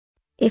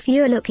If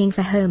you're looking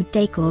for home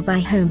decor by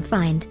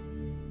Homefind,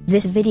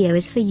 this video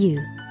is for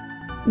you.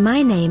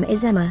 My name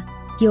is Emma,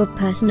 your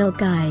personal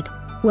guide.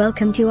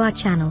 Welcome to our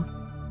channel.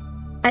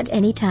 At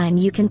any time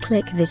you can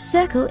click this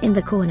circle in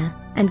the corner,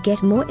 and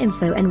get more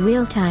info and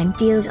real-time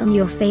deals on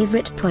your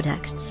favorite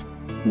products.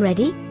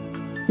 Ready?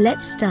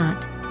 Let's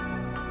start.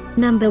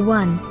 Number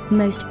 1,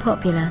 Most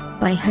Popular,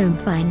 by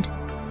Homefind.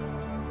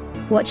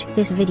 Watch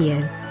this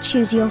video,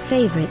 choose your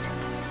favorite.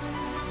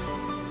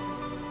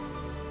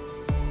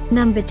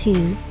 Number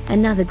 2,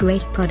 another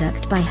great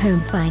product by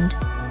Homefind.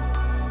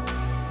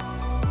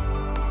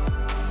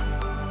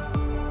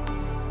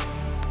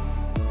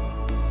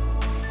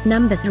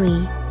 Number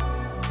 3.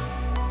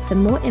 For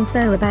more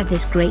info about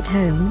this great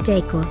home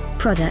decor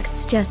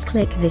products, just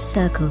click this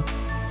circle.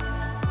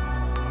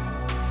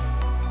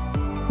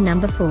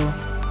 Number 4.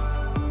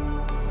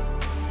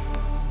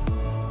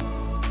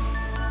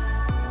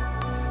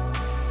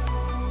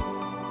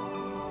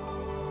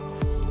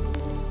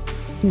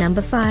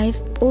 Number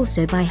 5,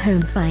 also by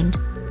Homefind.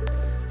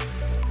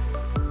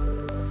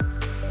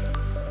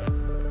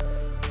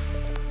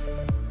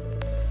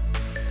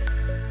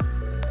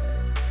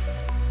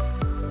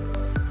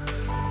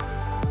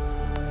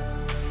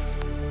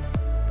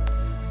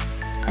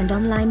 And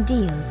online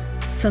deals,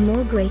 for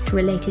more great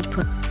related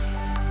products.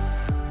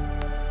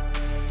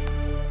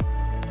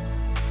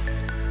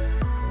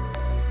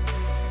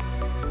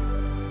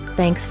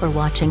 Thanks for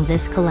watching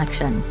this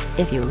collection.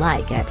 If you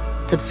like it,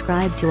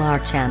 subscribe to our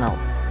channel.